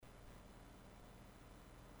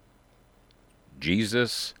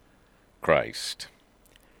Jesus Christ.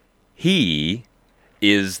 He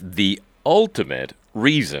is the ultimate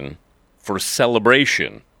reason for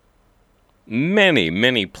celebration. Many,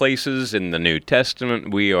 many places in the New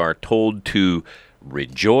Testament we are told to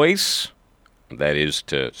rejoice, that is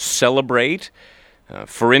to celebrate.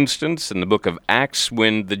 For instance, in the book of Acts,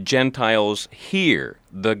 when the Gentiles hear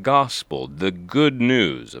the gospel, the good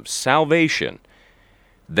news of salvation,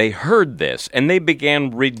 they heard this, and they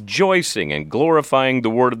began rejoicing and glorifying the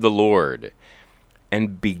word of the Lord,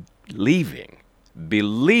 and believing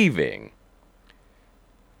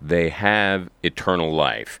they have eternal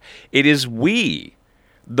life. It is we,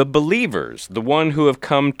 the believers, the one who have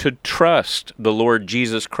come to trust the Lord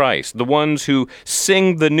Jesus Christ, the ones who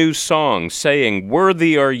sing the new song saying,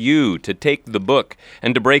 "Worthy are you to take the book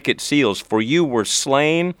and to break its seals, for you were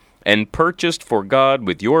slain and purchased for God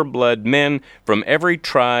with your blood men from every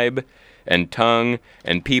tribe and tongue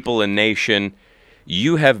and people and nation.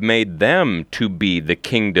 You have made them to be the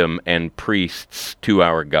kingdom and priests to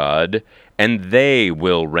our God, and they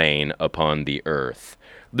will reign upon the earth."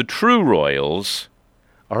 The true royals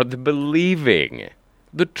are the believing.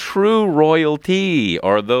 The true royalty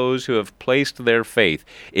are those who have placed their faith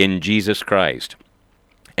in Jesus Christ.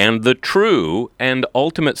 And the true and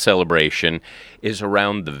ultimate celebration is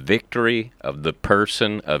around the victory of the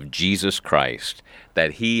person of Jesus Christ,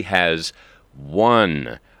 that he has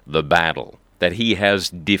won the battle, that he has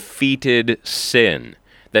defeated sin,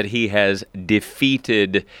 that he has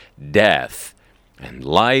defeated death, and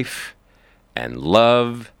life, and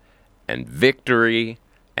love, and victory,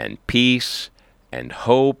 and peace, and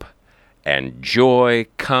hope, and joy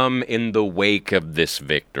come in the wake of this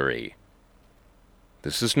victory.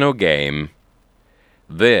 This is no game.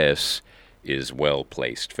 This is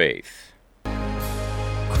well-placed faith.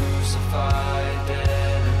 Crucified,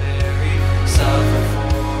 dead and buried, suffered for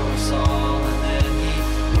us all, and then he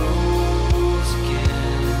rose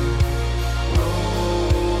again.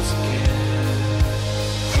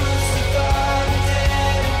 Crucified,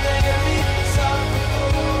 dead and buried, suffered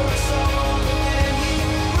for us all, and then he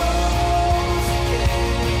rose again.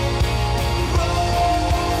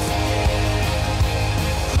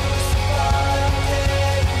 Crucified,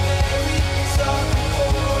 dead and buried, suffered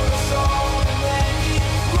for us all, and then he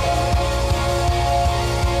rose.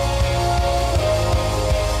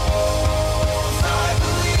 I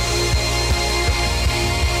believe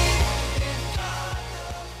in God.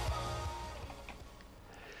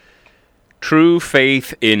 True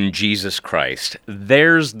faith in Jesus Christ.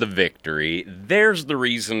 There's the victory. There's the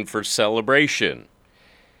reason for celebration.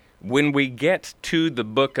 When we get to the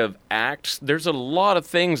book of Acts, there's a lot of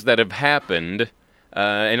things that have happened,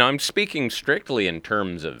 and I'm speaking strictly in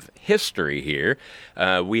terms of history here.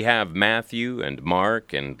 We have Matthew and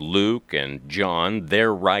Mark and Luke and John,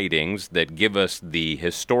 their writings that give us the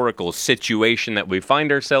historical situation that we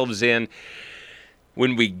find ourselves in.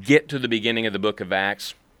 When we get to the beginning of the book of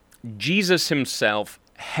Acts, Jesus himself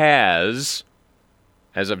has,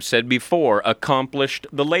 as I've said before, accomplished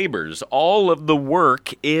the labors. All of the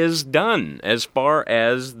work is done as far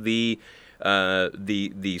as the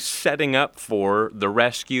setting up for the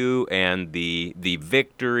rescue and the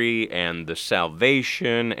victory and the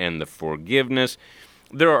salvation and the forgiveness.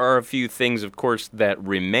 There are a few things, of course, that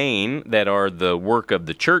remain that are the work of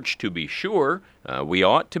the church, to be sure. We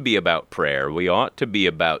ought to be about prayer. We ought to be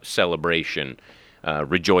about celebration,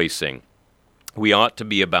 rejoicing. We ought to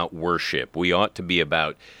be about worship. We ought to be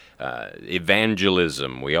about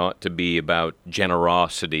evangelism. We ought to be about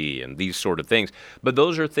generosity and these sort of things. But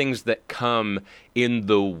those are things that come in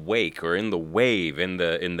the wake or in the wave, in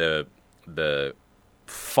the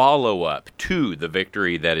follow-up to the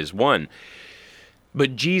victory that is won.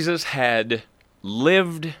 But Jesus had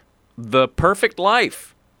lived the perfect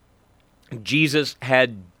life. Jesus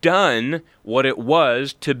had done what it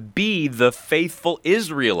was to be the faithful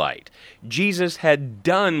Israelite. Jesus had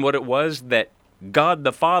done what it was that God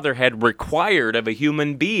the Father had required of a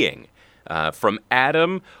human being. From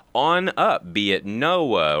Adam on up, be it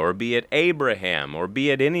Noah, or be it Abraham, or be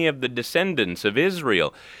it any of the descendants of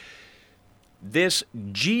Israel. This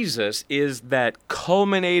Jesus is that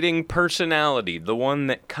culminating personality, the one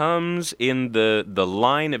that comes in the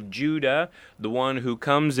line of Judah, the one who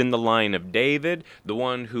comes in the line of David, the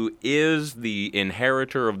one who is the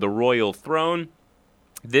inheritor of the royal throne.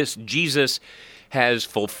 This Jesus has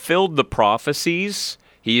fulfilled the prophecies.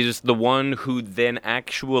 He is the one who then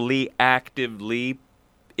actually actively,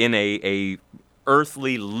 in a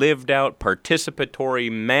earthly, lived-out,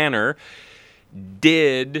 participatory manner,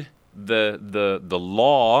 did the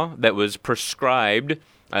law that was prescribed.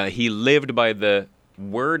 He lived by the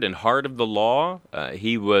word and heart of the law.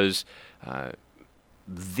 He was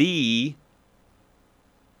the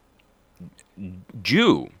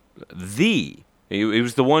Jew, He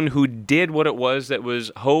was the one who did what it was that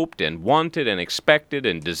was hoped and wanted and expected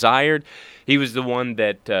and desired. He was the one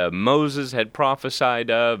that Moses had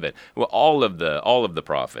prophesied of, and all of the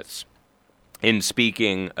prophets, in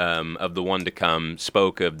speaking of the one to come,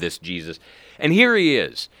 spoke of this Jesus. And here he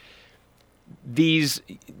is. These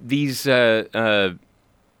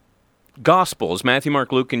Gospels, Matthew,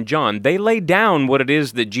 Mark, Luke, and John, they lay down what it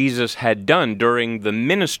is that Jesus had done during the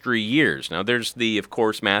ministry years. Now, there's of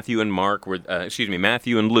course, Matthew and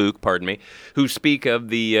Luke, who speak of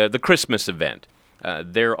the Christmas event.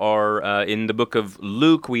 There are, in the book of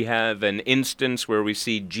Luke, we have an instance where we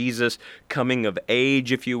see Jesus coming of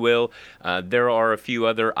age, if you will. There are a few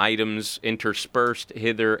other items interspersed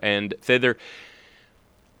hither and thither.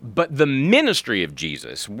 But the ministry of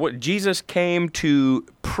Jesus, what Jesus came to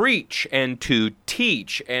preach and to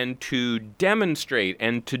teach and to demonstrate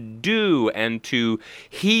and to do and to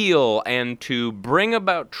heal and to bring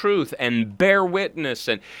about truth and bear witness,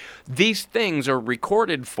 and these things are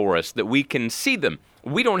recorded for us that we can see them.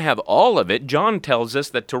 We don't have all of it. John tells us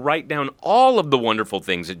that to write down all of the wonderful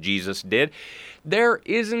things that Jesus did, there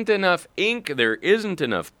isn't enough ink, there isn't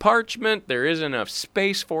enough parchment, there isn't enough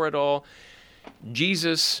space for it all.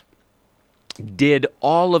 Jesus did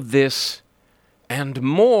all of this and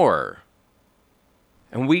more.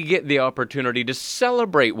 And we get the opportunity to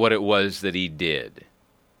celebrate what it was that he did.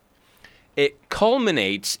 It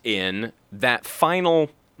culminates in that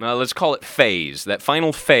final, let's call it phase, that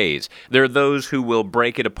final phase. There are those who will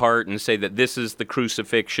break it apart and say that this is the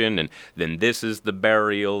crucifixion, and then this is the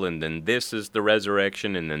burial, and then this is the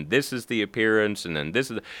resurrection, and then this is the appearance, and then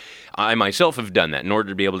this is I myself have done that in order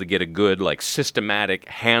to be able to get a good, systematic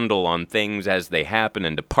handle on things as they happen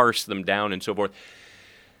and to parse them down and so forth.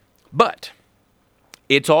 But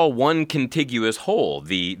it's all one contiguous whole.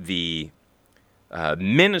 The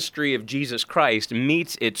ministry of Jesus Christ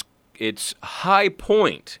meets its high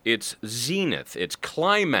point, its zenith, its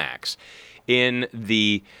climax in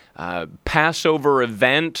the Passover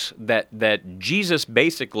event that Jesus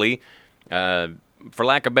basically, for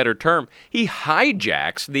lack of a better term, he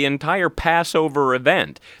hijacks the entire Passover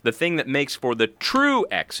event, the thing that makes for the true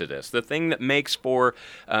Exodus, the thing that makes for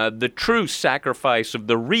the true sacrifice of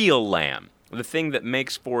the real lamb, the thing that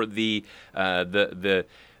makes for the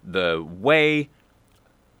way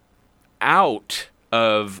out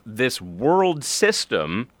of this world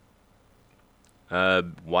system,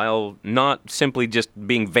 while not simply just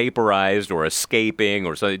being vaporized or escaping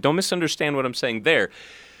or something. Don't misunderstand what I'm saying there.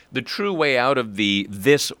 The true way out of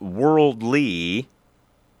this worldly,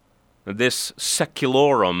 this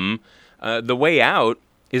secularum, the way out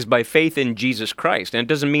is by faith in Jesus Christ. And it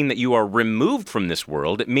doesn't mean that you are removed from this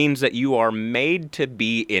world. It means that you are made to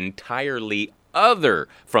be entirely other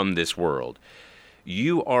from this world.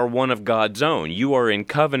 You are one of God's own. You are in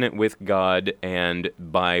covenant with God, and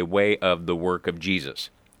by way of the work of Jesus.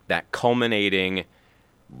 That culminating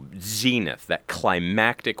zenith, that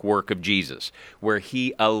climactic work of Jesus, where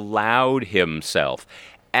he allowed himself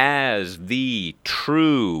as the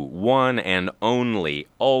true, one and only,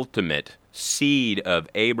 ultimate seed of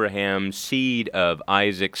Abraham, seed of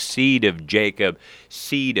Isaac, seed of Jacob,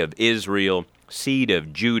 seed of Israel, seed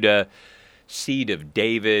of Judah, seed of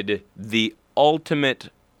David, the ultimate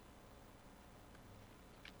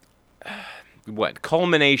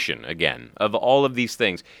culmination, again, of all of these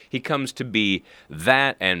things. He comes to be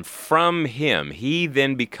that, and from him, he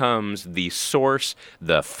then becomes the source,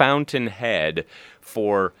 the fountainhead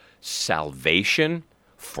for salvation,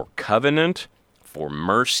 for covenant, for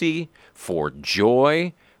mercy, for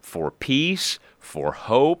joy, for peace, for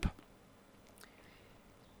hope.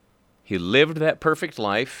 He lived that perfect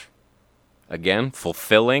life, again,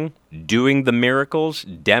 fulfilling, doing the miracles,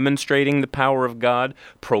 demonstrating the power of God,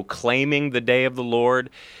 proclaiming the day of the Lord,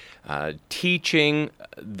 teaching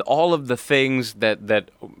all of the things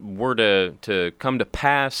that were to come to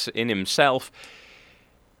pass in himself.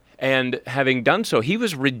 And having done so, he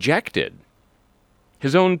was rejected.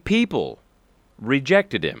 His own people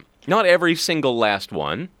rejected him. Not every single last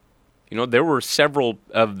one. You know, there were several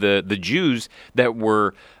of the Jews that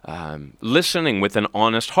were listening with an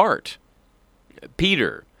honest heart.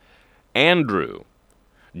 Peter, Andrew,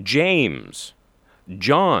 James,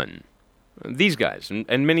 John, these guys,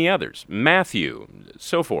 and many others, Matthew,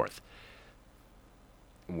 so forth.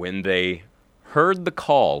 When they heard the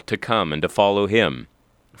call to come and to follow him,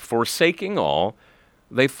 forsaking all,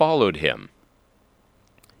 they followed him.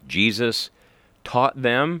 Jesus taught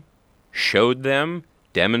them, showed them,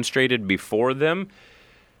 demonstrated before them,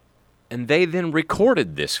 and they then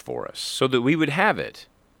recorded this for us so that we would have it.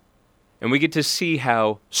 And we get to see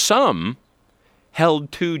how some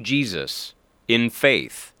held to Jesus in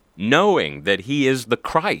faith, knowing that he is the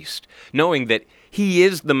Christ, knowing that he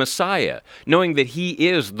is the Messiah, knowing that he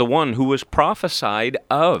is the one who was prophesied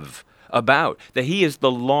about, that he is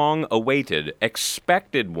the long-awaited,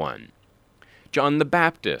 expected one. John the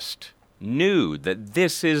Baptist knew that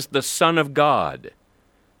this is the Son of God,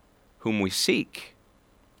 whom we seek.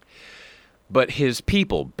 But his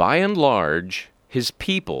people, by and large, his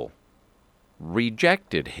people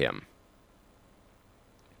rejected him,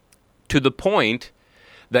 to the point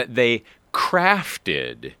that they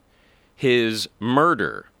crafted his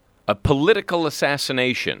murder, a political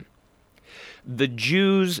assassination. The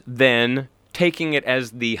Jews then, taking it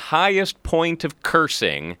as the highest point of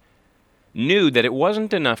cursing, knew that it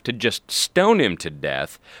wasn't enough to just stone him to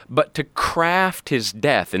death, but to craft his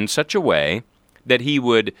death in such a way that he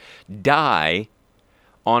would die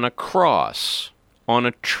on a cross, on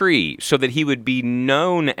a tree, so that he would be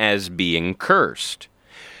known as being cursed.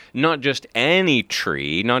 Not just any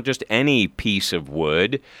tree, not just any piece of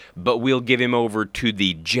wood, but we'll give him over to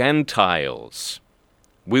the Gentiles.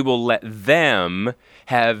 We will let them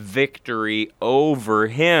have victory over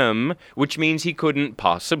him, which means he couldn't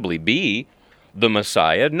possibly be the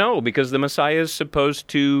Messiah. No, because the Messiah is supposed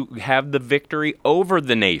to have the victory over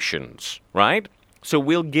the nations, right? So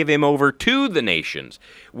we'll give him over to the nations.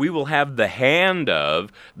 We will have the hand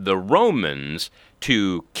of the Romans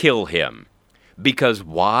to kill him. Because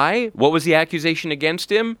why? What was the accusation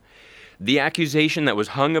against him? The accusation that was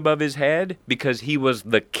hung above his head? Because he was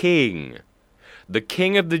the king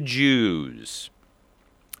of the Jews.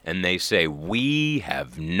 And they say, we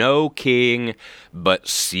have no king but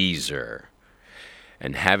Caesar.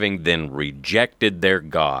 And having then rejected their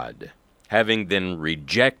God, having then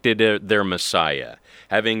rejected their Messiah,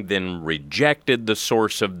 having then rejected the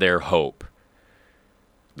source of their hope,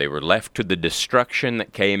 they were left to the destruction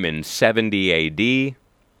that came in 70 A.D.,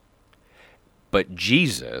 but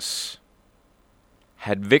Jesus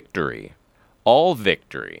had victory, all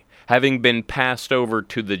victory. Having been passed over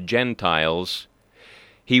to the Gentiles,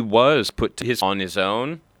 he was put on his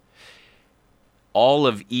own. All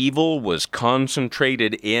of evil was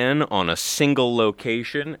concentrated in on a single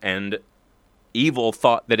location, and evil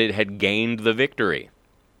thought that it had gained the victory.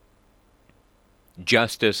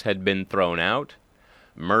 Justice had been thrown out.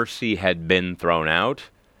 Mercy had been thrown out.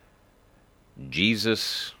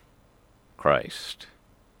 Jesus Christ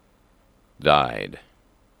died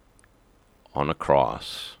on a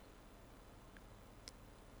cross.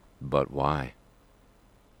 But why?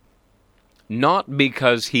 Not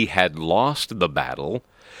because he had lost the battle,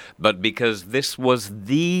 but because this was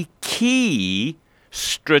the key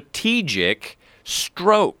strategic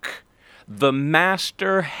stroke, the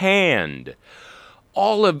master hand.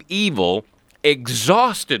 All of evil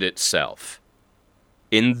exhausted itself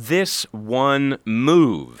in this one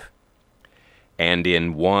move. And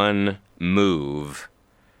in one move,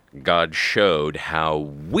 God showed how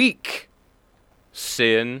weak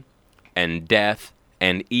sin and death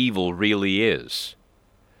and evil really is.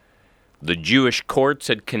 The Jewish courts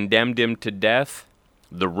had condemned him to death.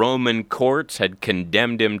 The Roman courts had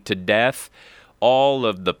condemned him to death. All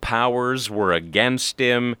of the powers were against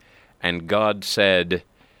him, and God said,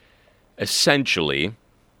 essentially,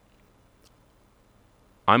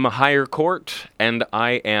 I'm a higher court, and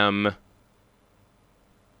I am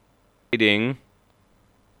waiting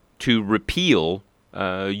to repeal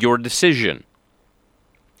your decision.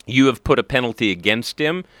 You have put a penalty against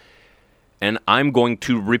him, and I'm going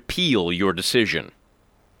to repeal your decision.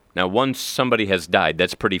 Now, once somebody has died,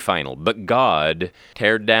 that's pretty final. But God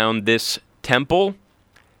teared down this temple,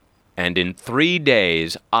 and in 3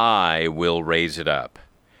 days I will raise it up.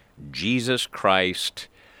 Jesus Christ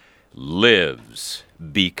lives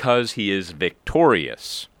because he is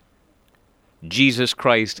victorious. Jesus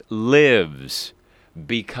Christ lives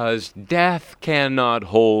because death cannot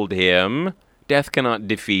hold him. Death cannot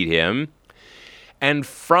defeat him. And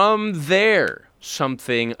from there,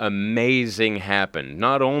 something amazing happened.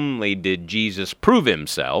 Not only did Jesus prove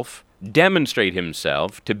himself, demonstrate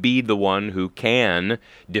himself to be the one who can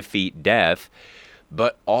defeat death,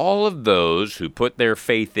 but all of those who put their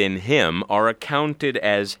faith in him are accounted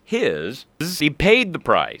as his. He paid the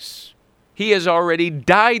price. He has already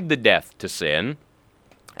died the death to sin,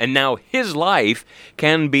 and now his life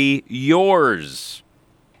can be yours.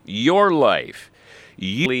 Your life.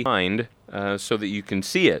 You find so that you can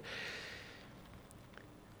see it.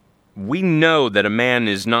 We know that a man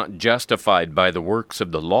is not justified by the works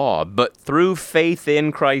of the law, but through faith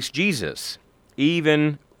in Christ Jesus.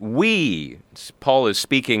 Even Paul is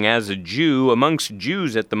speaking as a Jew amongst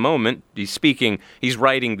Jews at the moment. He's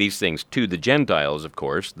writing these things to the Gentiles, of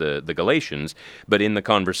course, the Galatians, but in the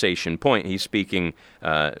conversation point, he's speaking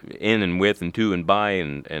in and with and to and by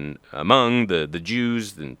and among the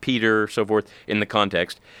Jews and Peter, so forth, in the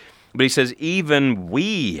context. But he says, even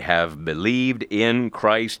we have believed in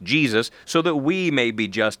Christ Jesus so that we may be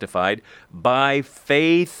justified by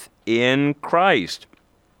faith in Christ,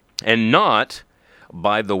 and not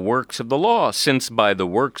by the works of the law, since by the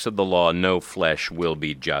works of the law no flesh will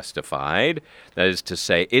be justified. That is to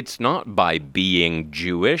say, it's not by being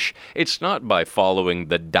Jewish, it's not by following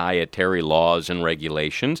the dietary laws and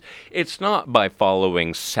regulations, it's not by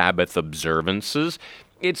following Sabbath observances,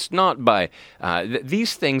 it's not by...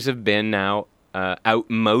 these things have been now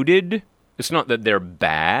outmoded. It's not that they're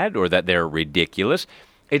bad or that they're ridiculous.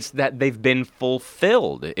 It's that they've been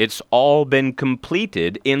fulfilled. It's all been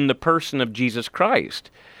completed in the person of Jesus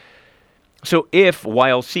Christ. So if,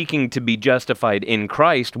 while seeking to be justified in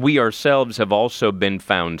Christ, we ourselves have also been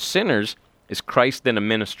found sinners, is Christ then a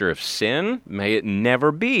minister of sin? May it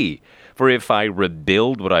never be. For if I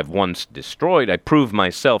rebuild what I've once destroyed, I prove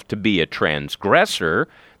myself to be a transgressor.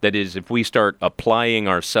 That is, if we start applying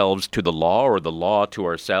ourselves to the law or the law to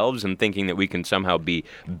ourselves and thinking that we can somehow be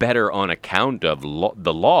better on account of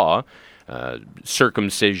the law,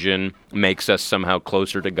 circumcision makes us somehow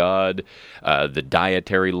closer to God. The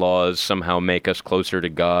dietary laws somehow make us closer to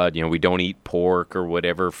God. We don't eat pork or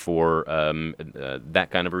whatever for that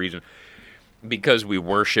kind of a reason. Because we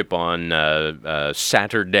worship on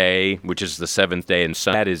Saturday, which is the seventh day, and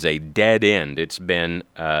Sunday, that is a dead end. It's been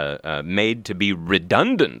made to be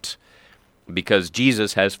redundant because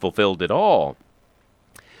Jesus has fulfilled it all.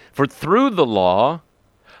 For through the law,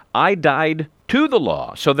 I died to the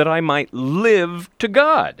law so that I might live to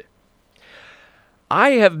God. I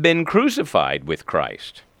have been crucified with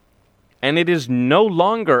Christ, and it is no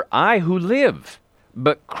longer I who live,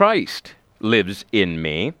 but Christ lives in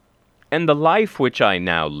me. And the life which I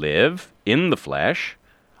now live in the flesh,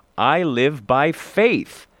 I live by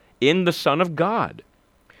faith in the Son of God,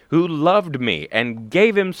 who loved me and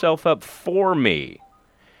gave himself up for me.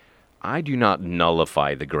 I do not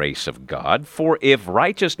nullify the grace of God, for if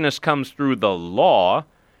righteousness comes through the law,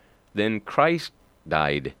 then Christ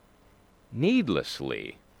died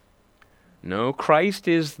needlessly. No, Christ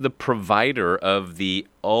is the provider of the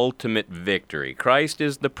ultimate victory. Christ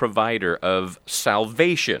is the provider of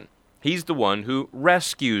salvation. He's the one who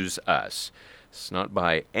rescues us. It's not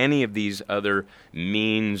by any of these other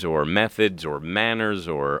means or methods or manners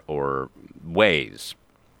or ways.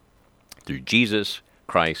 Through Jesus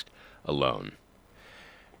Christ alone.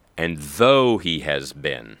 And though he has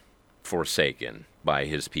been forsaken by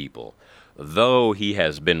his people, though he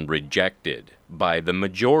has been rejected by the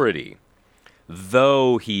majority,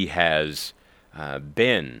 though he has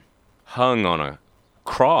been hung on a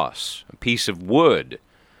cross, a piece of wood,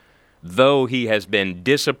 though he has been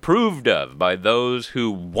disapproved of by those who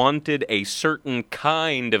wanted a certain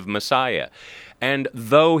kind of Messiah, and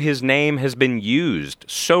though his name has been used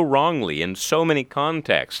so wrongly in so many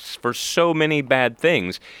contexts for so many bad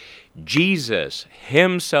things, Jesus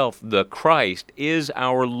himself, the Christ, is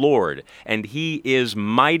our Lord, and he is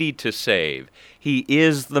mighty to save. He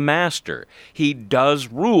is the Master. He does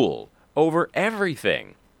rule over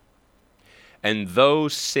everything. And though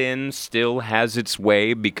sin still has its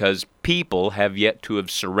way because people have yet to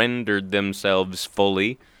have surrendered themselves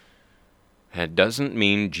fully, that doesn't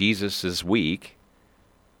mean Jesus is weak.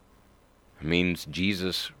 It means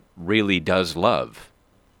Jesus really does love.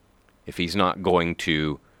 If he's not going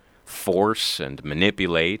to force and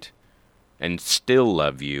manipulate and still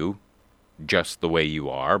love you just the way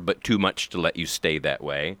you are, but too much to let you stay that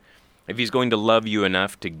way, if he's going to love you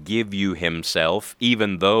enough to give you himself,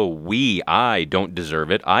 even though I don't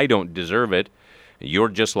deserve it, you're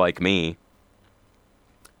just like me,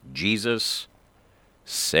 Jesus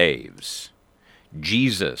saves.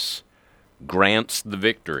 Jesus grants the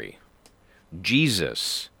victory.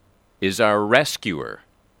 Jesus is our rescuer.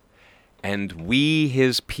 And we,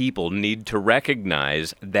 his people, need to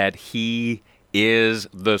recognize that he is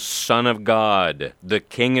the Son of God, the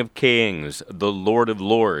King of Kings, the Lord of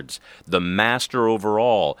Lords, the Master over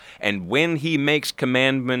all. And when he makes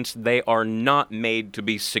commandments, they are not made to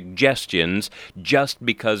be suggestions just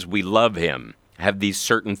because we love him, have these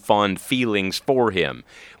certain fond feelings for him.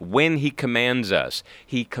 When he commands us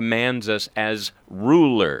as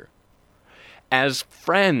ruler, as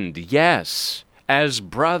friend, yes, as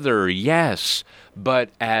brother, yes, but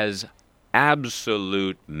as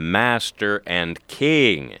absolute master and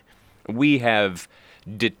king. We have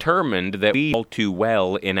determined that we all too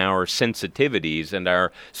well in our sensitivities and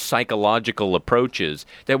our psychological approaches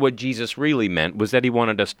that what Jesus really meant was that he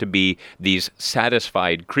wanted us to be these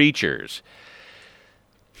satisfied creatures.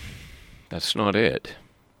 That's not it.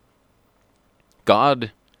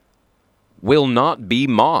 God will not be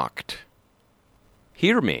mocked.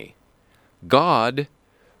 Hear me. God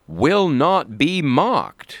will not be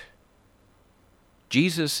mocked.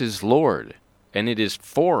 Jesus is Lord, and it is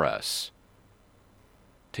for us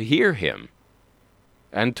to hear him,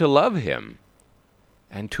 and to love him,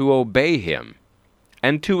 and to obey him,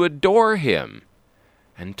 and to adore him,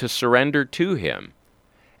 and to surrender to him,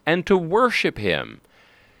 and to worship him,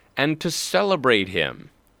 and to celebrate him,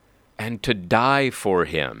 and to die for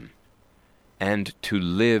him, and to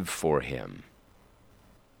live for him.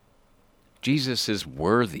 Jesus is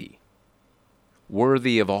worthy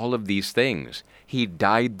of all of these things. He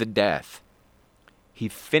died the death. He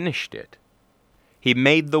finished it. He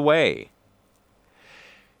made the way.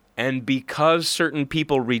 And because certain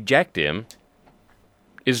people reject him,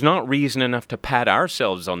 is not reason enough to pat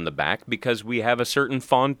ourselves on the back because we have a certain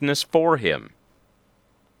fondness for him.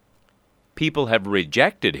 People have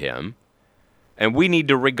rejected him, and we need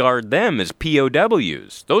to regard them as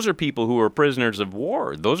POWs. Those are people who are prisoners of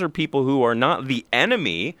war. Those are people who are not the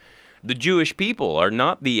enemy. The Jewish people are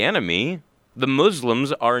not the enemy. The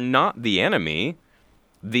Muslims are not the enemy.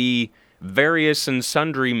 The various and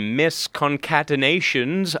sundry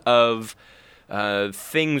misconcatenations of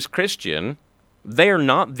things Christian, they're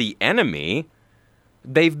not the enemy.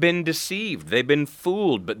 They've been deceived. They've been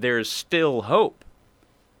fooled, but there is still hope.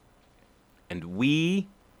 And we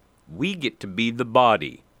get to be the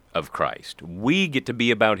body of Christ. We get to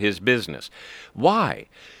be about his business. Why?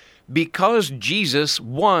 Because Jesus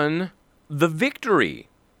won the victory.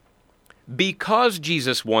 Because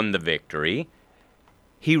Jesus won the victory,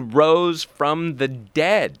 he rose from the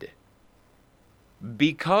dead.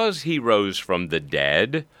 Because he rose from the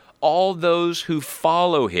dead, all those who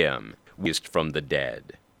follow him raised from the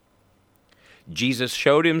dead. Jesus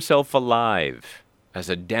showed himself alive as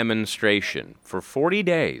a demonstration for 40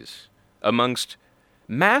 days amongst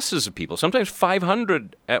masses of people, sometimes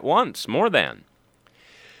 500 at once, more than.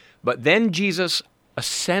 But then Jesus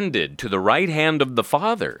ascended to the right hand of the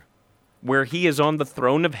Father, where he is on the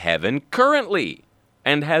throne of heaven currently,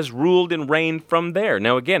 and has ruled and reigned from there.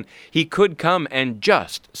 Now again, he could come and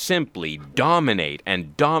just simply dominate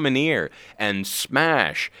and domineer and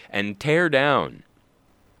smash and tear down.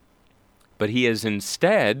 But he has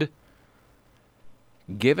instead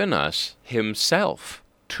given us himself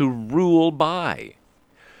to rule by.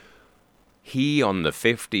 He on the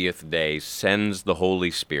 50th day sends the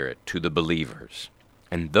Holy Spirit to the believers.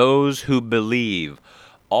 And those who believe,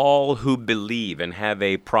 all who believe and have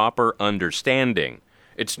a proper understanding,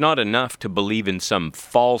 it's not enough to believe in some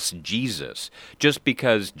false Jesus. Just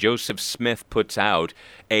because Joseph Smith puts out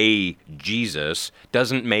a Jesus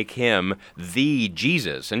doesn't make him the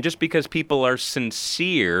Jesus. And just because people are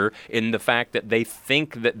sincere in the fact that they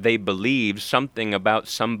think that they believe something about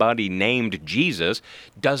somebody named Jesus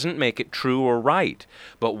doesn't make it true or right.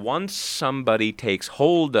 But once somebody takes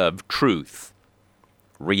hold of truth,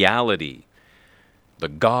 reality, the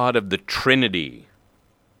God of the Trinity,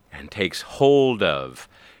 and takes hold of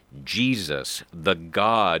Jesus, the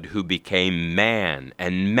God who became man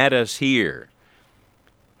and met us here.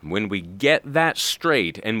 When we get that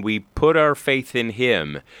straight and we put our faith in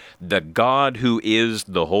him, the God who is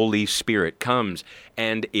the Holy Spirit comes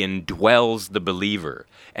and indwells the believer.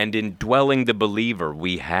 And indwelling the believer,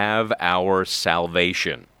 we have our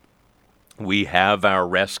salvation. We have our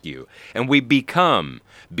rescue. And we become,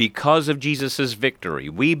 because of Jesus' victory,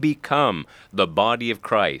 we become the body of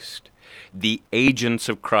Christ, the agents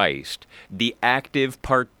of Christ, the active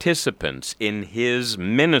participants in his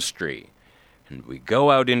ministry. And we go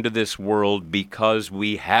out into this world because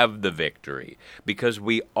we have the victory, because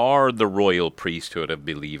we are the royal priesthood of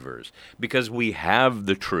believers, because we have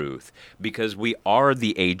the truth, because we are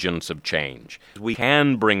the agents of change. We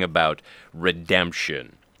can bring about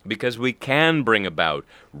redemption, because we can bring about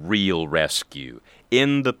real rescue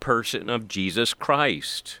in the person of Jesus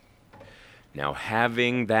Christ. Now,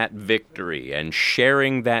 having that victory and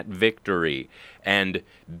sharing that victory and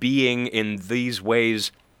being in these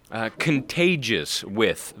ways contagious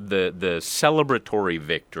with the celebratory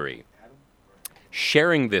victory,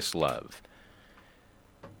 sharing this love,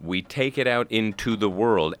 we take it out into the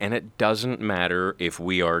world, and it doesn't matter if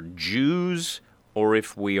we are Jews or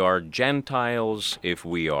if we are Gentiles, if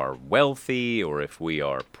we are wealthy or if we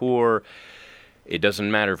are poor. It doesn't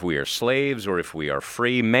matter if we are slaves or if we are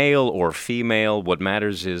free, male or female. What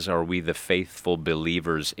matters is, are we the faithful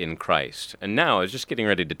believers in Christ? And now, I was just getting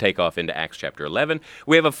ready to take off into Acts chapter 11.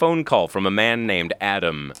 We have a phone call from a man named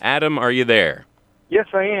Adam. Adam, are you there? Yes,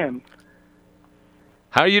 I am.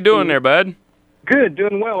 How are you doing there, bud? Good,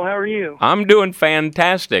 doing well. How are you? I'm doing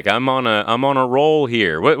fantastic. I'm on a roll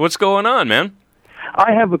here. What's going on, man?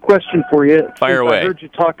 I have a question for you. Fire away. I heard you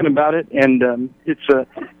talking about it, and it's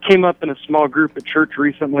came up in a small group at church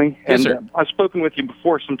recently. Yes, and sir. I've spoken with you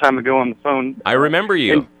before some time ago on the phone. I remember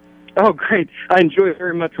you. And, oh, great! I enjoy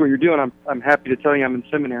very much what you're doing. I'm happy to tell you I'm in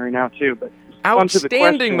seminary now too. But on to the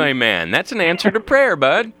Outstanding, question. my man. That's an answer to prayer,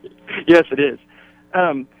 bud. Yes, it is.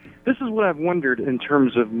 This is what I've wondered in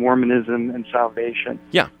terms of Mormonism and salvation.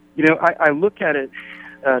 Yeah. You know, I look at it.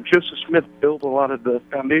 Joseph Smith built a lot of the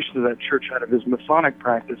foundation of that church out of his Masonic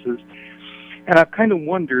practices, and I've kind of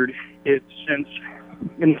wondered if, since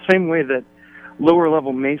in the same way that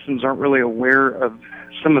lower-level Masons aren't really aware of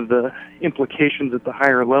some of the implications at the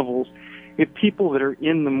higher levels, if people that are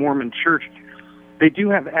in the Mormon church, they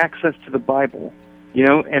do have access to the Bible, you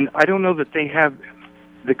know, and I don't know that they have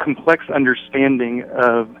the complex understanding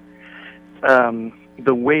of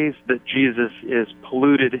the ways that Jesus is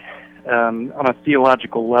polluted on a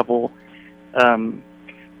theological level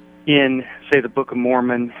in, say, the Book of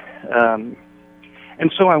Mormon.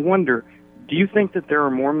 And so I wonder, do you think that there are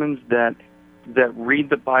Mormons that read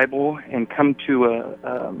the Bible and come to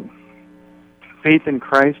a faith in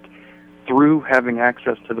Christ through having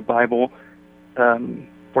access to the Bible?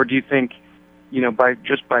 Or do you think, you know, by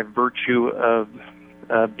virtue of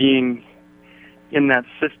being in that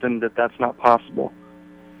system, that's not possible?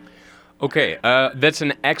 Okay, that's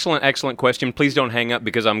an excellent question. Please don't hang up,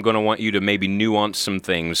 because I'm going to want you to maybe nuance some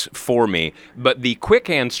things for me. But the quick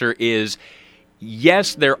answer is,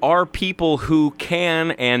 yes, there are people who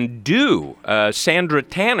can and do. Sandra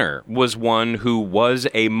Tanner was one who was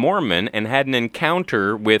a Mormon and had an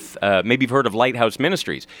encounter with, maybe you've heard of Lighthouse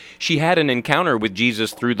Ministries. She had an encounter with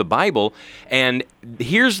Jesus through the Bible, and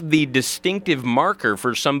here's the distinctive marker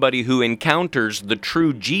for somebody who encounters the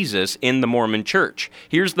true Jesus in the Mormon church.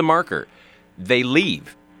 Here's the marker. They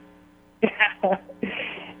leave.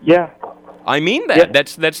 Yeah. I mean that. Yeah.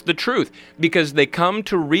 That's the truth. Because they come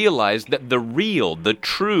to realize that the real, the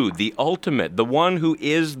true, the ultimate, the one who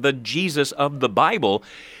is the Jesus of the Bible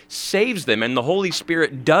saves them, and the Holy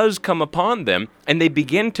Spirit does come upon them, and they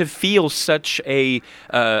begin to feel such a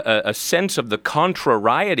sense of the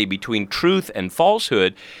contrariety between truth and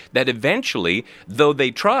falsehood that eventually, though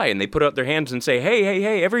they try and they put out their hands and say,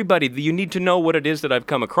 hey, everybody, you need to know what it is that I've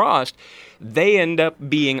come across, they end up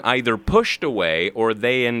being either pushed away or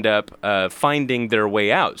they end up finding their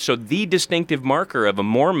way out. So the distinctive marker of a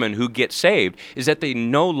Mormon who gets saved is that they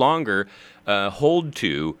no longer hold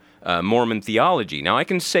to Mormon theology. Now, I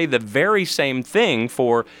can say the very same thing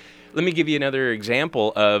for, let me give you another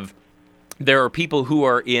example of, there are people who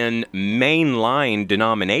are in mainline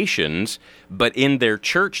denominations, but in their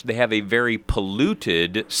church they have a very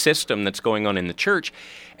polluted system that's going on in the church,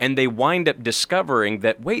 and they wind up discovering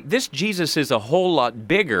that, wait, this Jesus is a whole lot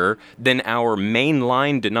bigger than our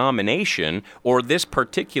mainline denomination or this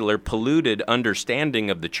particular polluted understanding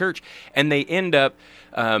of the church, and they end up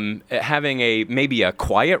having maybe a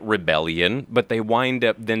quiet rebellion, but they wind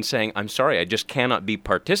up then saying, I'm sorry, I just cannot be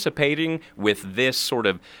participating with this sort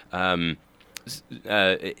of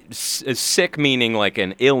sick, meaning like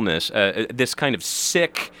an illness, this kind of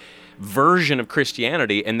sick version of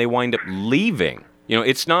Christianity, and they wind up leaving. You know,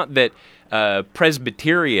 it's not that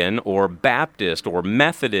Presbyterian or Baptist or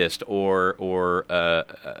Methodist or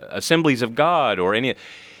Assemblies of God or any,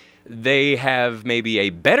 they have maybe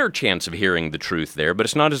a better chance of hearing the truth there, but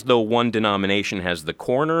it's not as though one denomination has the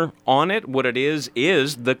corner on it. What it is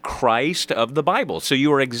the Christ of the Bible. So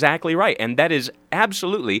you are exactly right, and that is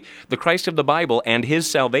absolutely the Christ of the Bible, and his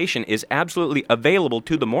salvation is absolutely available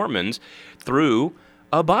to the Mormons through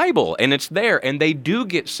a Bible, and it's there, and they do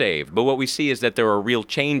get saved. But what we see is that there are real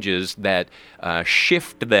changes that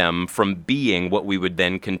shift them from being what we would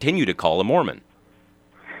then continue to call a Mormon.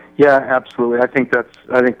 Yeah, absolutely. I think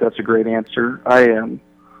that's a great answer. I'll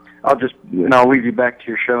leave you back to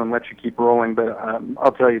your show and let you keep rolling. But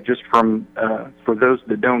I'll tell you, just from for those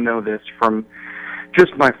that don't know this, from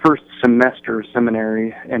just my first semester of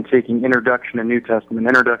seminary and taking Introduction to New Testament,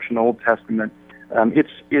 Introduction to Old Testament,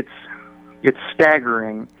 it's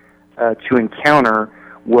staggering to encounter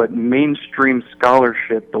what mainstream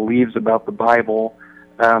scholarship believes about the Bible,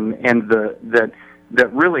 and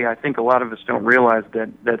that really, I think a lot of us don't realize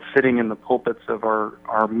that sitting in the pulpits of our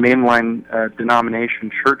mainline denomination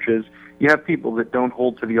churches, you have people that don't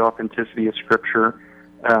hold to the authenticity of Scripture,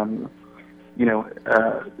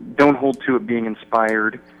 don't hold to it being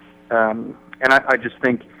inspired. And I just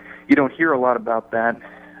think you don't hear a lot about that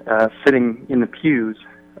sitting in the pews,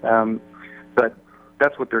 but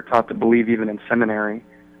that's what they're taught to believe even in seminary,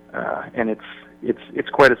 and it's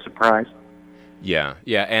quite a surprise. Yeah,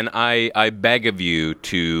 and I beg of you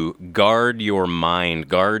to guard your mind,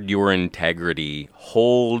 guard your integrity,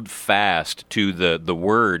 hold fast to the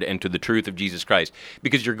Word and to the truth of Jesus Christ,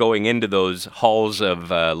 because you're going into those halls of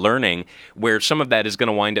learning where some of that is going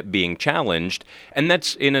to wind up being challenged, and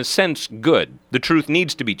that's, in a sense, good. The truth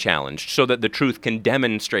needs to be challenged so that the truth can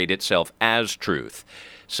demonstrate itself as truth.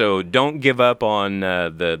 So don't give up on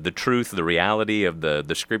the truth, the reality of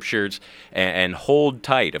the Scriptures, and hold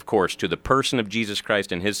tight, of course, to the person of Jesus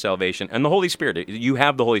Christ and His salvation and the Holy Spirit. You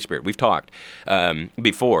have the Holy Spirit. We've talked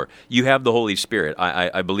before. You have the Holy Spirit.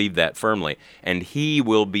 I believe that firmly, and He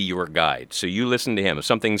will be your guide. So you listen to Him. If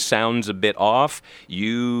something sounds a bit off,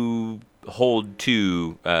 you hold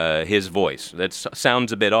to His voice. That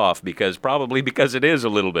sounds a bit off probably because it is a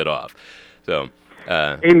little bit off. So,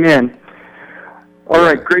 Amen. All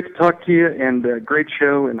right, great to talk to you, and great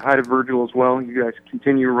show, and hi to Virgil as well. You guys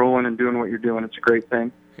continue rolling and doing what you're doing. It's a great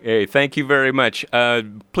thing. Hey, thank you very much.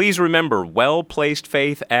 Please remember,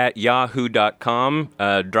 wellplacedfaith@yahoo.com.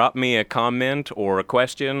 Drop me a comment or a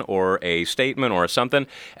question or a statement or something,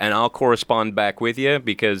 and I'll correspond back with you,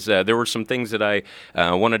 because there were some things that I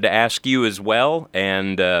wanted to ask you as well,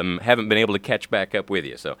 and haven't been able to catch back up with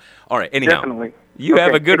you. So, all right, anyhow. Definitely. You Okay,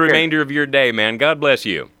 have a good take care. remainder of your day, man. God bless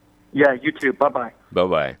you. Yeah, you too. Bye-bye.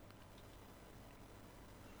 Bye-bye.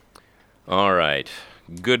 All right.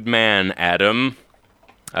 Good man, Adam.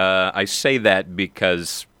 I say that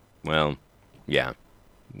because, well, yeah,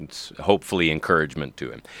 it's hopefully encouragement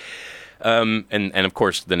to him. And of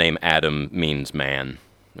course, the name Adam means man,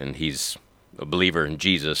 and he's a believer in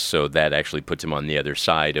Jesus, so that actually puts him on the other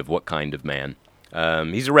side of what kind of man.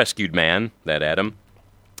 He's a rescued man, that Adam.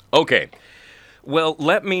 Okay. Well,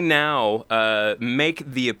 let me now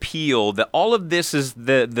make the appeal that all of this is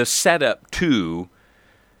the setup to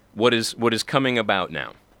what is coming about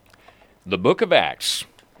now. The book of Acts,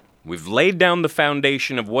 we've laid down the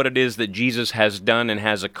foundation of what it is that Jesus has done and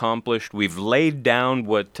has accomplished. We've laid down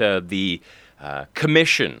what the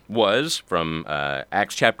commission was from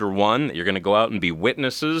Acts chapter 1, that you're going to go out and be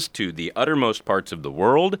witnesses to the uttermost parts of the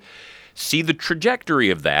world. See the trajectory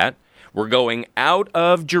of that. We're going out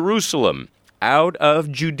of Jerusalem, out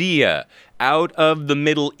of Judea, out of the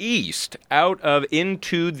Middle East, out of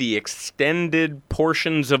into the extended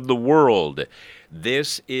portions of the world.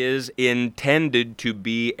 This is intended to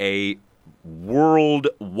be a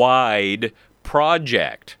worldwide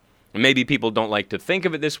project. Maybe people don't like to think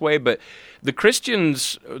of it this way, but the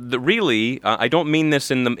Christians, I don't mean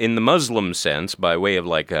this in the Muslim sense, by way of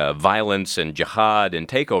like violence and jihad and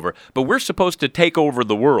takeover, but we're supposed to take over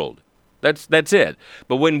the world. That's it.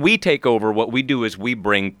 But when we take over, what we do is we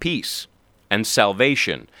bring peace and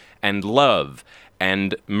salvation and love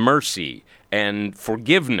and mercy and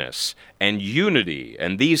forgiveness and unity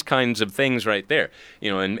and these kinds of things right there.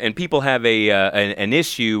 And people have an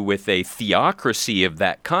issue with a theocracy of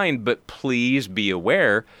that kind, but please be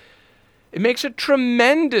aware, it makes a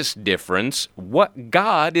tremendous difference what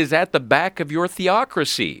God is at the back of your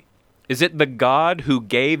theocracy. Is it the God who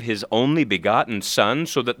gave His only begotten Son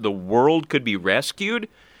so that the world could be rescued?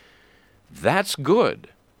 That's good.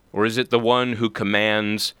 Or is it the one who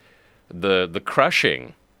commands the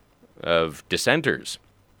crushing of dissenters?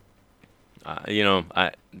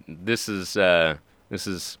 This is a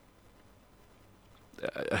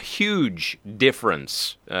huge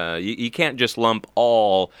difference. You can't just lump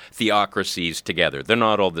all theocracies together. They're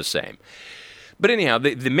not all the same. But anyhow,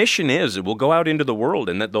 the mission is that we'll go out into the world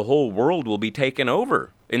and that the whole world will be taken over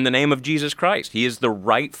in the name of Jesus Christ. He is the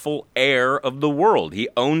rightful heir of the world. He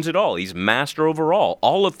owns it all. He's master over all.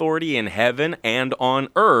 All authority in heaven and on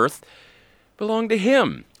earth belong to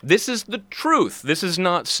Him. This is the truth. This is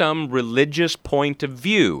not some religious point of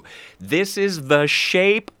view. This is the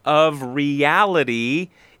shape of reality,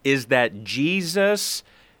 is that Jesus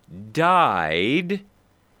died.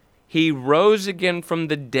 He rose again from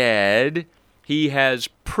the dead. He has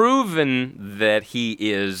proven that He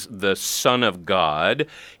is the Son of God,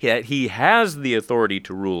 that He has the authority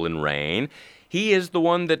to rule and reign. He is the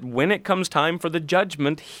one that when it comes time for the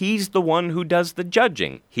judgment, He's the one who does the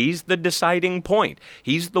judging. He's the deciding point.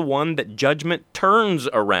 He's the one that judgment turns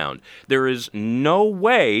around. There is no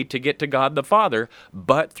way to get to God the Father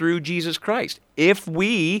but through Jesus Christ. If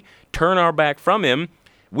we turn our back from Him,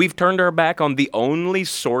 we've turned our back on the only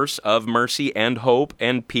source of mercy and hope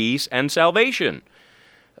and peace and salvation.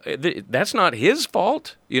 That's not His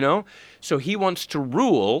fault, So He wants to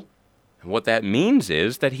rule What that means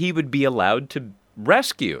is that he would be allowed to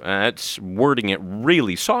rescue. That's wording it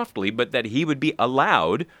really softly, but that he would be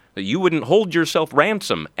allowed, that you wouldn't hold yourself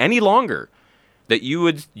ransom any longer, that you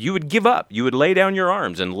would give up, you would lay down your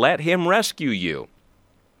arms and let him rescue you.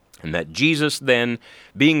 And that Jesus then,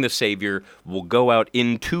 being the Savior, will go out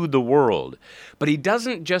into the world. But he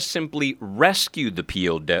doesn't just simply rescue the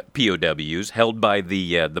POWs held by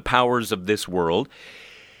the powers of this world.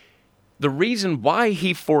 The reason why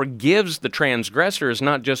he forgives the transgressor is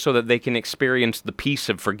not just so that they can experience the peace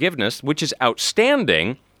of forgiveness, which is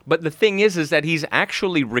outstanding, but the thing is that he's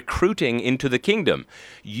actually recruiting into the kingdom.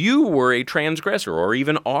 You were a transgressor, or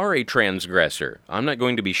even are a transgressor. I'm not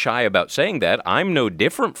going to be shy about saying that. I'm no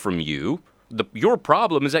different from you. Your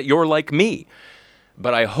problem is that you're like me.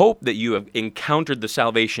 But I hope that you have encountered the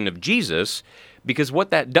salvation of Jesus, because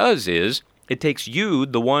what that does is, it takes you,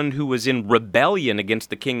 the one who was in rebellion against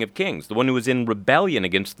the King of Kings, the one who was in rebellion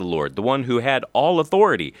against the Lord, the one who had all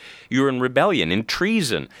authority. You're in rebellion, in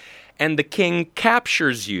treason. And the king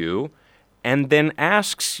captures you and then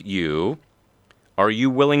asks you, are you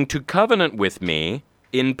willing to covenant with me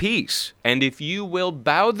in peace? And if you will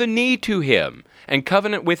bow the knee to him and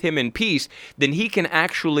covenant with him in peace, then he can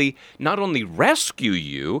actually not only rescue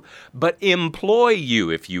you, but employ you,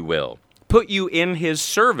 if you will. Put you in his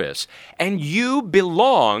service, and you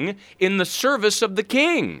belong in the service of the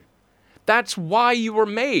king. That's why you were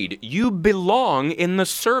made. You belong in the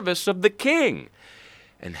service of the king.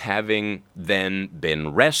 And having then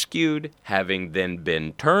been rescued, having then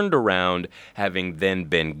been turned around, having then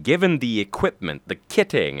been given the equipment, the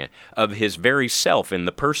kitting of his very self in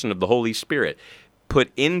the person of the Holy Spirit,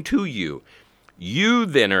 put into you, you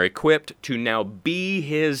then are equipped to now be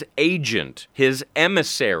his agent, his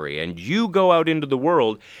emissary, and you go out into the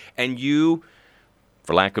world and you,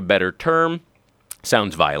 for lack of a better term,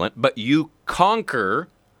 sounds violent, but you conquer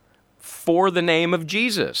for the name of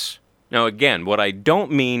Jesus. Now, again, what I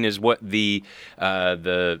don't mean is what the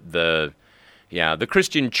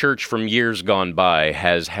Christian church from years gone by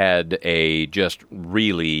has had a just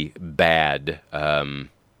really bad,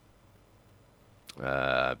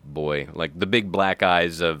 like the big black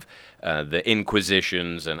eyes of the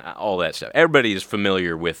Inquisitions and all that stuff. Everybody is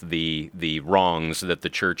familiar with the wrongs that the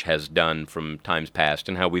church has done from times past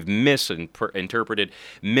and how we've misinterpreted,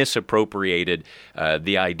 misappropriated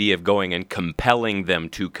the idea of going and compelling them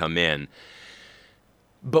to come in.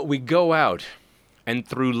 But we go out, and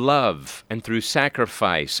through love, and through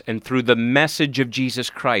sacrifice, and through the message of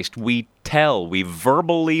Jesus Christ, we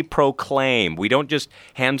verbally proclaim. We don't just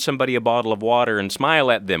hand somebody a bottle of water and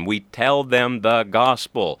smile at them. We tell them the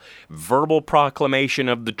gospel, verbal proclamation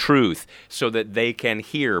of the truth, so that they can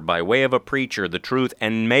hear by way of a preacher the truth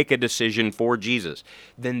and make a decision for Jesus.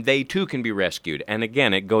 Then they too can be rescued. And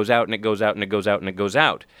again, it goes out and it goes out and it goes out and it goes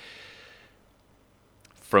out.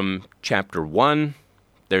 From chapter 1,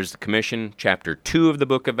 there's the commission. Chapter 2 of the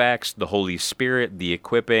book of Acts, the Holy Spirit, the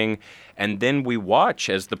equipping, and then we watch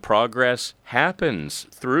as the progress happens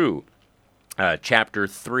through. Chapter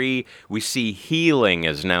 3, we see healing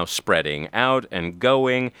is now spreading out and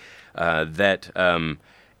going, that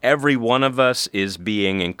every one of us is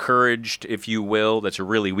being encouraged, if you will. That's a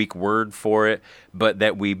really weak word for it, but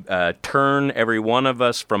that we turn every one of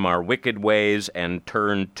us from our wicked ways and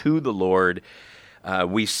turn to the Lord.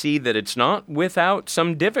 We see that it's not without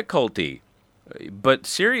some difficulty. But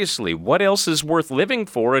seriously, what else is worth living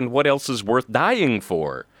for and what else is worth dying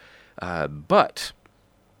for? But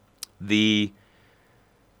the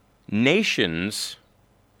nations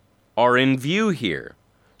are in view here.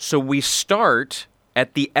 So we start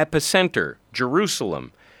at the epicenter,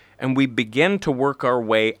 Jerusalem, and we begin to work our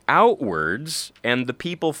way outwards, and the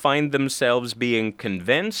people find themselves being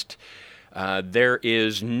convinced. There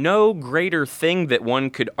is no greater thing that one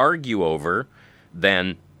could argue over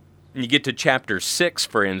than, you get to chapter 6,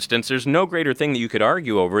 for instance, there's no greater thing that you could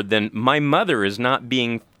argue over than my mother is not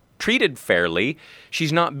being treated fairly.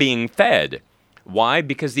 She's not being fed. Why?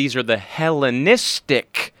 Because these are the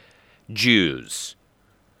Hellenistic Jews.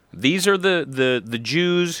 These are the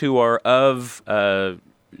Jews who are of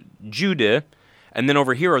Judah, and then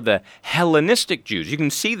over here are the Hellenistic Jews. You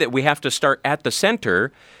can see that we have to start at the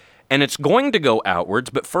center, and it's going to go outwards,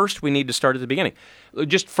 but first we need to start at the beginning.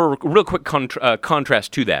 Just for a real quick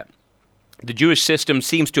contrast to that, the Jewish system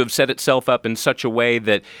seems to have set itself up in such a way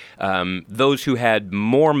that those who had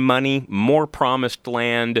more money, more promised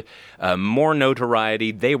land, more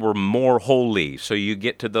notoriety, they were more holy. So you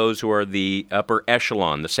get to those who are the upper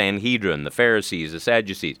echelon, the Sanhedrin, the Pharisees, the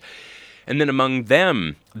Sadducees. And then among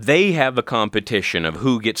them, they have a competition of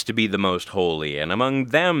who gets to be the most holy. And among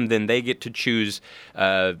them, then they get to choose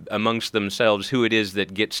amongst themselves who it is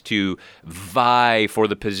that gets to vie for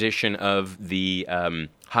the position of the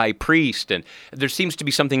high priest. And there seems to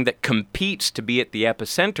be something that competes to be at the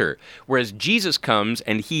epicenter. Whereas Jesus comes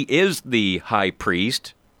and he is the high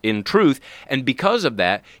priest in truth, and because of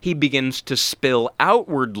that, he begins to spill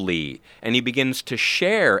outwardly, and he begins to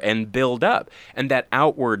share and build up. And that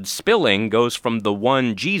outward spilling goes from the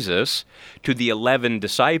one Jesus to the 11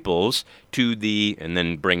 disciples to and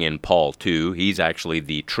then bring in Paul too. He's actually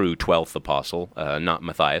the true 12th apostle, not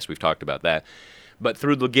Matthias. We've talked about that. But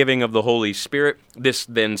through the giving of the Holy Spirit, this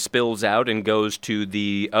then spills out and goes to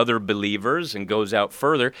the other believers and goes out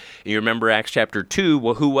further. And you remember Acts chapter 2,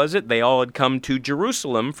 well, who was it? They all had come to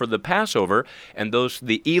Jerusalem for the Passover, and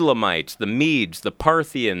the Elamites, the Medes, the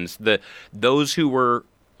Parthians, those who were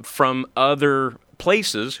from other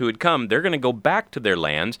places who had come, they're going to go back to their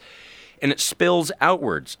lands, and it spills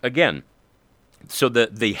outwards. Again, so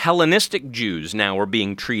the Hellenistic Jews now are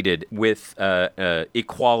being treated with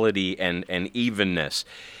equality and evenness.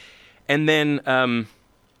 And then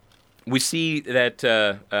we see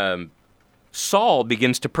that Saul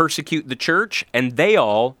begins to persecute the church, and they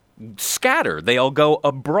all scatter. They all go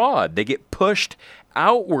abroad. They get pushed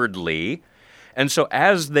outwardly. And so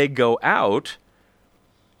as they go out,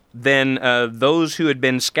 then those who had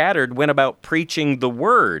been scattered went about preaching the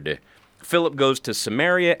word. Philip goes to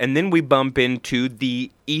Samaria, and then we bump into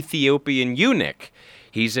the Ethiopian eunuch.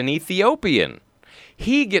 He's an Ethiopian.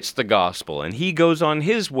 He gets the gospel, and he goes on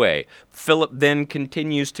his way. Philip then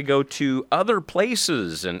continues to go to other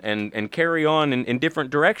places and carry on in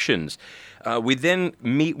different directions. We then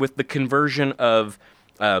meet with the conversion of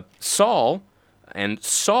Saul, and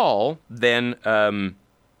Saul then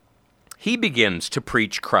he begins to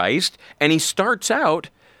preach Christ, and he starts out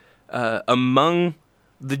among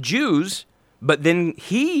the Jews, but then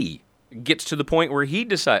he gets to the point where he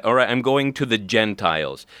decides, all right, I'm going to the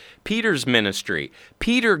Gentiles. Peter's ministry.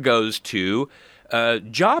 Peter goes to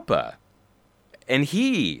Joppa, and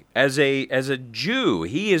he, as a Jew,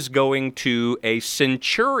 he is going to a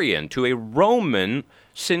centurion, to a Roman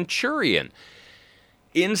centurion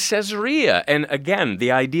in Caesarea. And again,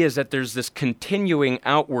 the idea is that there's this continuing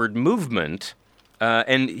outward movement.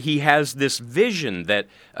 And he has this vision that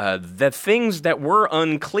the things that were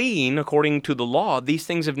unclean, according to the law, these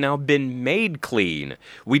things have now been made clean.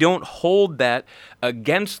 We don't hold that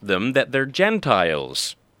against them, that they're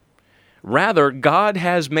Gentiles. Rather, God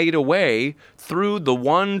has made a way through the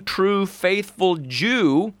one true faithful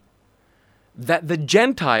Jew that the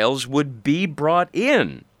Gentiles would be brought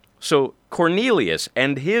in. So Cornelius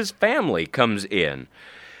and his family comes in.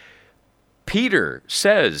 Peter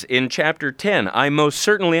says in chapter 10, I most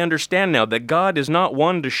certainly understand now that God is not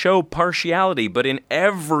one to show partiality, but in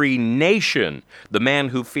every nation the man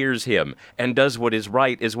who fears him and does what is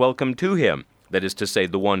right is welcome to him, that is to say,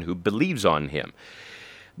 the one who believes on him.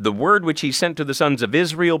 The word which he sent to the sons of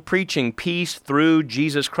Israel, preaching peace through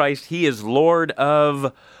Jesus Christ, he is Lord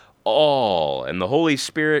of all. And the Holy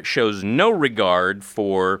Spirit shows no regard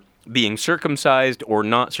for being circumcised or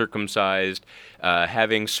not circumcised,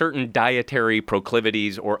 having certain dietary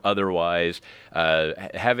proclivities or otherwise,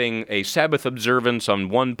 having a Sabbath observance on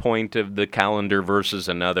one point of the calendar versus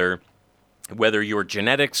another, whether your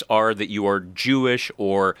genetics are that you are Jewish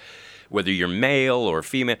or whether you're male or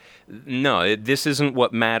female. No, this isn't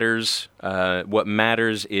what matters. What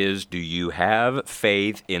matters is, do you have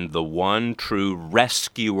faith in the one true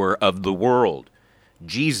rescuer of the world,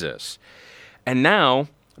 Jesus? And now,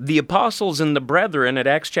 the apostles and the brethren at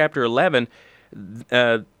Acts chapter 11,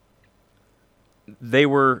 they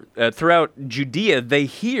were throughout Judea, they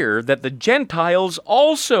hear that the Gentiles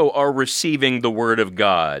also are receiving the word of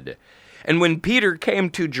God. And when Peter came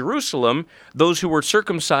to Jerusalem, those who were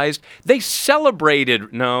circumcised, they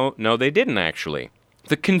celebrated. No, they didn't actually.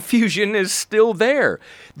 The confusion is still there.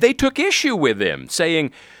 They took issue with him,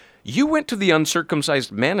 saying, you went to the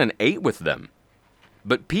uncircumcised men and ate with them.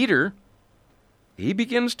 But Peter, he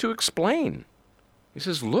begins to explain. He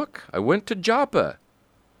says, look, I went to Joppa.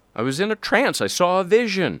 I was in a trance. I saw a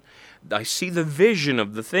vision. I see the vision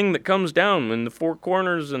of the thing that comes down in the four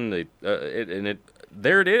corners, and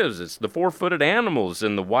there it is. It's the four-footed animals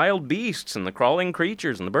and the wild beasts and the crawling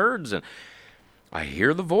creatures and the birds. And I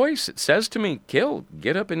hear the voice. It says to me, kill,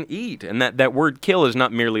 get up and eat. And that word kill is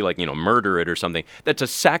not merely like, murder it or something. That's a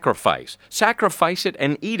sacrifice. Sacrifice it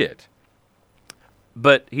and eat it.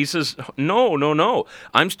 But he says, no.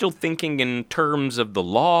 I'm still thinking in terms of the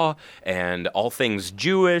law and all things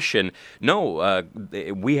Jewish. And no,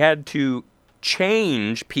 we had to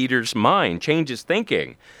change Peter's mind, change his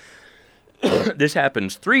thinking. This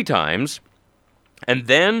happens 3 times, and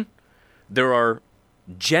then there are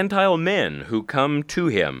Gentile men who come to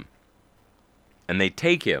him, and they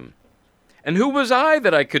take him. And who was I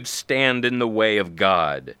that I could stand in the way of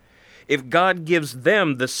God? If God gives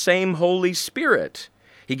them the same Holy Spirit,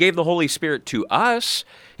 He gave the Holy Spirit to us,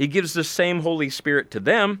 He gives the same Holy Spirit to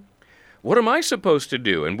them, what am I supposed to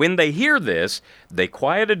do? And when they hear this, they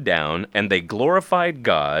quieted down and they glorified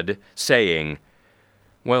God, saying,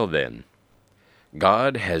 well then,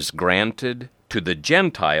 God has granted to the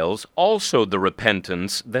Gentiles also the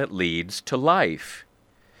repentance that leads to life.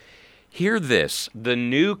 Hear this, the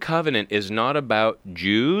new covenant is not about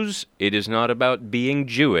Jews, it is not about being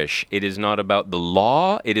Jewish, it is not about the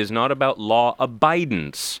law, it is not about law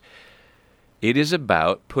abidance. It is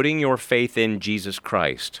about putting your faith in Jesus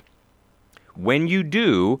Christ. When you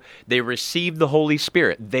do, they receive the Holy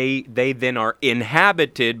Spirit. They then are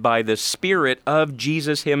inhabited by the Spirit of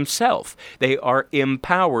Jesus Himself. They are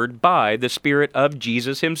empowered by the Spirit of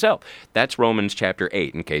Jesus Himself. That's Romans chapter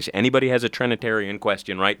 8, in case anybody has a Trinitarian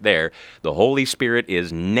question right there. The Holy Spirit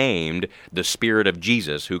is named the Spirit of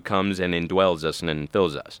Jesus, who comes and indwells us and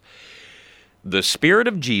fills us. The Spirit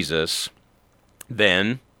of Jesus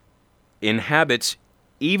then inhabits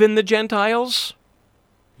even the Gentiles.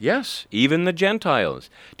 Yes, even the Gentiles.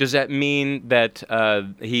 Does that mean that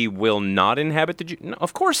He will not inhabit the Jews? No,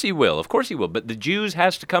 of course He will. Of course He will. But the Jews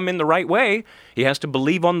has to come in the right way. He has to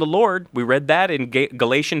believe on the Lord. We read that in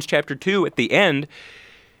Galatians chapter 2 at the end.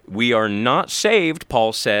 We are not saved,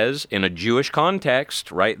 Paul says, in a Jewish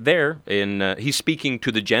context right there. He's speaking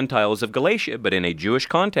to the Gentiles of Galatia, but in a Jewish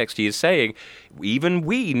context he is saying, even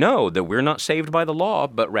we know that we're not saved by the law,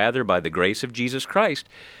 but rather by the grace of Jesus Christ.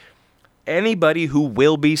 Anybody who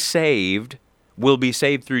will be saved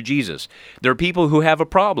through Jesus. There are people who have a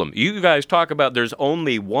problem. You guys talk about there's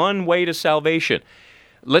only one way to salvation.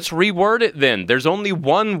 Let's reword it then. There's only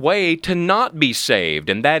one way to not be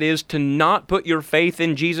saved, and that is to not put your faith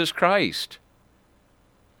in Jesus Christ.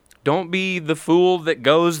 Don't be the fool that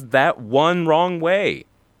goes that one wrong way.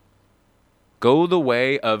 Go the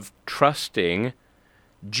way of trusting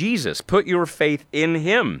Jesus. Put your faith in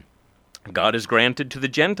Him. God has granted to the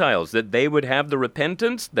Gentiles that they would have the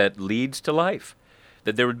repentance that leads to life,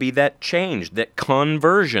 that there would be that change, that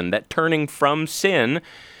conversion, that turning from sin.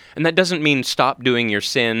 And that doesn't mean stop doing your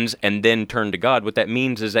sins and then turn to God. What that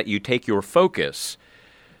means is that you take your focus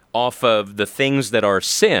off of the things that are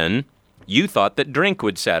sin. You thought that drink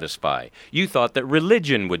would satisfy. You thought that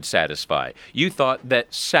religion would satisfy. You thought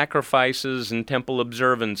that sacrifices and temple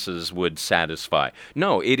observances would satisfy.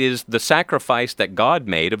 No, it is the sacrifice that God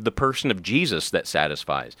made of the person of Jesus that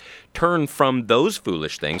satisfies. Turn from those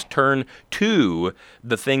foolish things. Turn to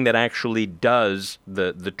the thing that actually does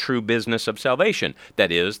the true business of salvation.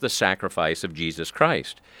 That is the sacrifice of Jesus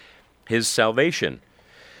Christ, His salvation.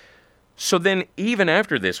 So then, even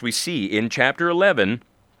after this, we see in chapter 11,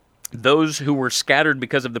 those who were scattered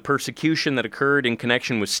because of the persecution that occurred in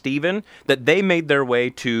connection with Stephen, that they made their way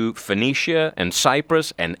to Phoenicia and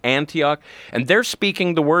Cyprus and Antioch, and they're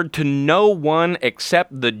speaking the word to no one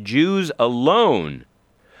except the Jews alone.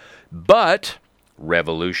 But,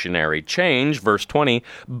 revolutionary change, verse 20,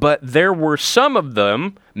 but there were some of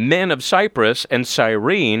them, men of Cyprus and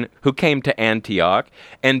Cyrene, who came to Antioch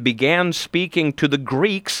and began speaking to the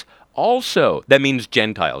Greeks also. That means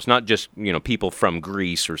Gentiles, not just, people from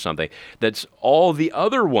Greece or something. That's all the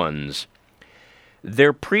other ones.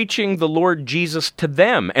 They're preaching the Lord Jesus to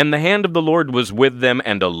them, and the hand of the Lord was with them,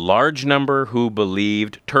 and a large number who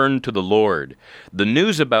believed turned to the Lord. The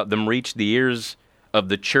news about them reached the ears of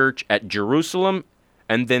the church at Jerusalem,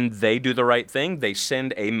 and then they do the right thing. They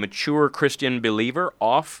send a mature Christian believer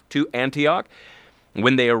off to Antioch.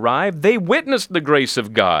 When they arrived, they witnessed the grace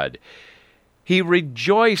of God. He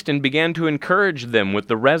rejoiced and began to encourage them with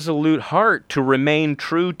the resolute heart to remain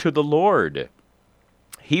true to the Lord.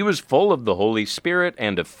 He was full of the Holy Spirit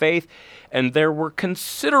and of faith, and there were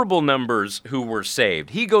considerable numbers who were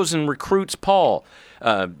saved. He goes and recruits Paul,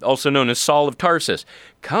 also known as Saul of Tarsus.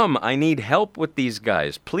 Come, I need help with these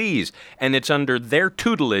guys, please. And it's under their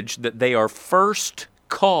tutelage that they are first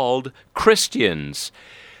called Christians.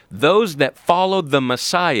 Those that followed the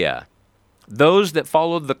Messiah, those that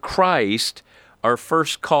followed the Christ, are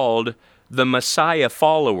first called the Messiah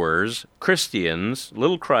followers, Christians,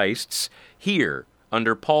 little Christs, here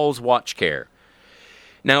under Paul's watch care.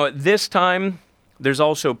 Now at this time, there's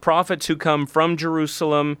also prophets who come from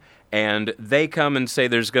Jerusalem, and they come and say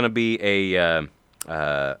there's going to be a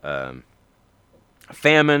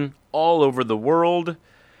famine all over the world.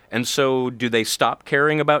 And so do they stop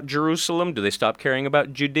caring about Jerusalem? Do they stop caring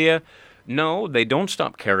about Judea? No, they don't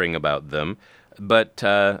stop caring about them. but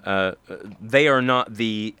they are not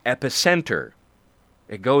the epicenter.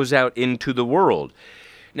 It goes out into the world.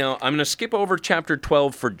 Now, I'm going to skip over chapter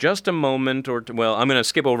 12 for just a moment, I'm going to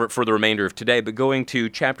skip over it for the remainder of today, but going to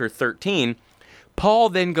chapter 13, Paul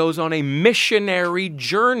then goes on a missionary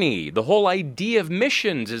journey. The whole idea of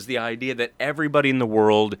missions is the idea that everybody in the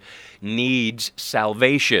world needs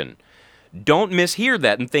salvation. Don't mishear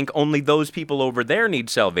that and think only those people over there need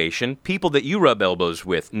salvation. People that you rub elbows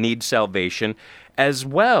with need salvation as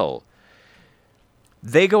well.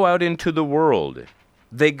 They go out into the world.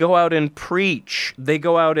 They go out and preach. They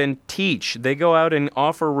go out and teach. They go out and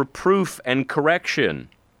offer reproof and correction.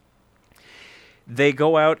 They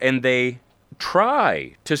go out and they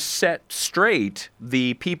try to set straight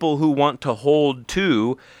the people who want to hold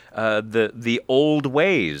to the old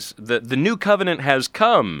ways. The new covenant has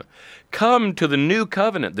come. Come to the new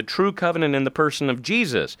covenant, the true covenant in the person of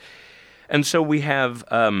Jesus. And so we have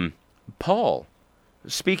Paul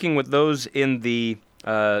speaking with those in the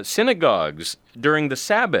synagogues during the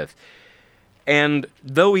Sabbath. And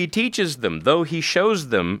though he teaches them, though he shows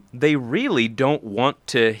them, they really don't want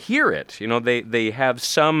to hear it. You know, they have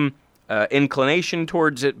some inclination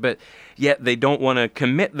towards it, but yet they don't want to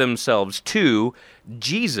commit themselves to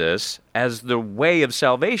Jesus as the way of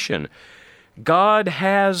salvation. God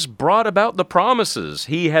has brought about the promises.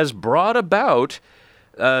 He has brought about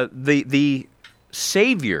the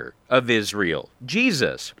Savior of Israel,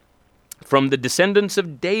 Jesus. From the descendants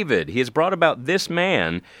of David, he has brought about this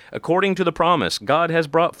man, according to the promise. God has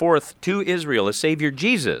brought forth to Israel a Savior,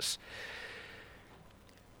 Jesus.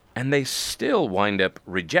 And they still wind up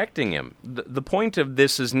rejecting him. The point of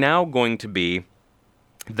this is now going to be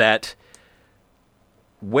that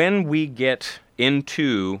when we get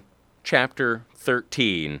into chapter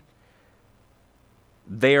 13,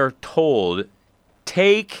 they are told,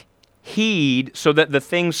 take heed so that the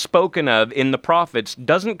things spoken of in the prophets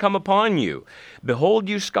doesn't come upon you. Behold,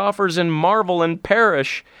 you scoffers, and marvel and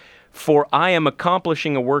perish, for I am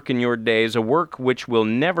accomplishing a work in your days, a work which you will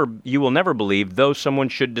never believe, though someone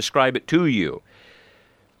should describe it to you.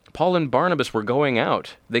 Paul and Barnabas were going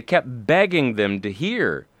out. They kept begging them to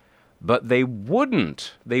hear, but they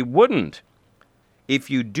wouldn't. They wouldn't. If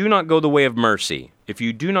you do not go the way of mercy, if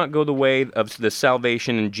you do not go the way of the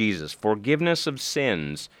salvation in Jesus, forgiveness of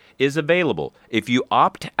sins is available. If you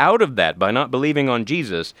opt out of that by not believing on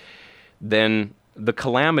Jesus, then the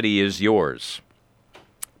calamity is yours.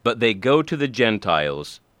 But they go to the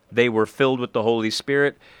Gentiles. They were filled with the Holy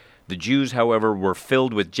Spirit. The Jews, however, were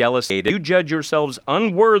filled with jealousy. You judge yourselves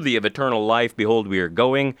unworthy of eternal life. Behold, we are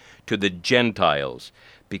going to the Gentiles.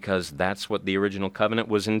 Because that's what the original covenant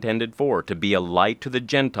was intended for, to be a light to the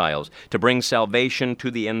Gentiles, to bring salvation to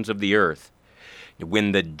the ends of the earth.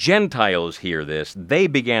 When the Gentiles hear this, they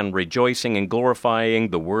began rejoicing and glorifying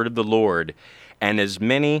the word of the Lord. And as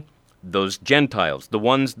many, those Gentiles, the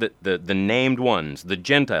ones that, the named ones, the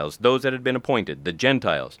Gentiles, those that had been appointed, the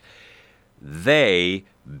Gentiles, they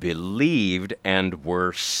believed and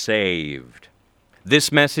were saved. This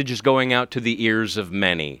message is going out to the ears of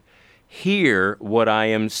many. Hear what I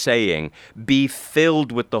am saying. Be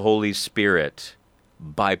filled with the Holy Spirit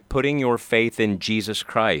by putting your faith in Jesus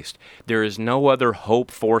Christ. There is no other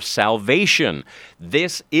hope for salvation.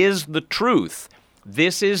 This is the truth.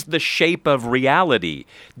 This is the shape of reality.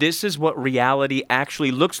 This is what reality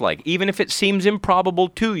actually looks like. Even if it seems improbable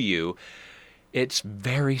to you, it's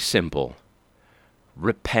very simple.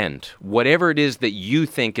 Repent. Whatever it is that you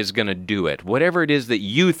think is going to do it, whatever it is that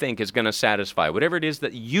you think is going to satisfy, whatever it is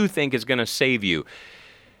that you think is going to save you,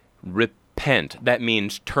 repent. That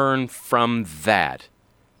means turn from that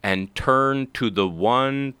and turn to the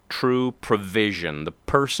one true provision, the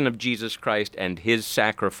person of Jesus Christ and his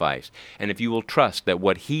sacrifice. And if you will trust that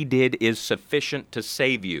what he did is sufficient to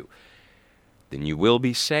save you, then you will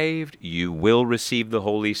be saved, you will receive the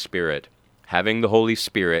Holy Spirit. Having the Holy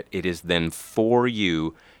Spirit, it is then for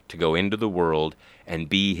you to go into the world and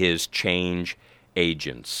be his change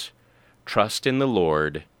agents. Trust in the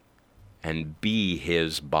Lord and be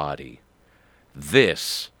his body.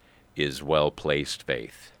 This is well-placed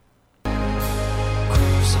faith.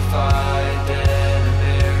 Crucified.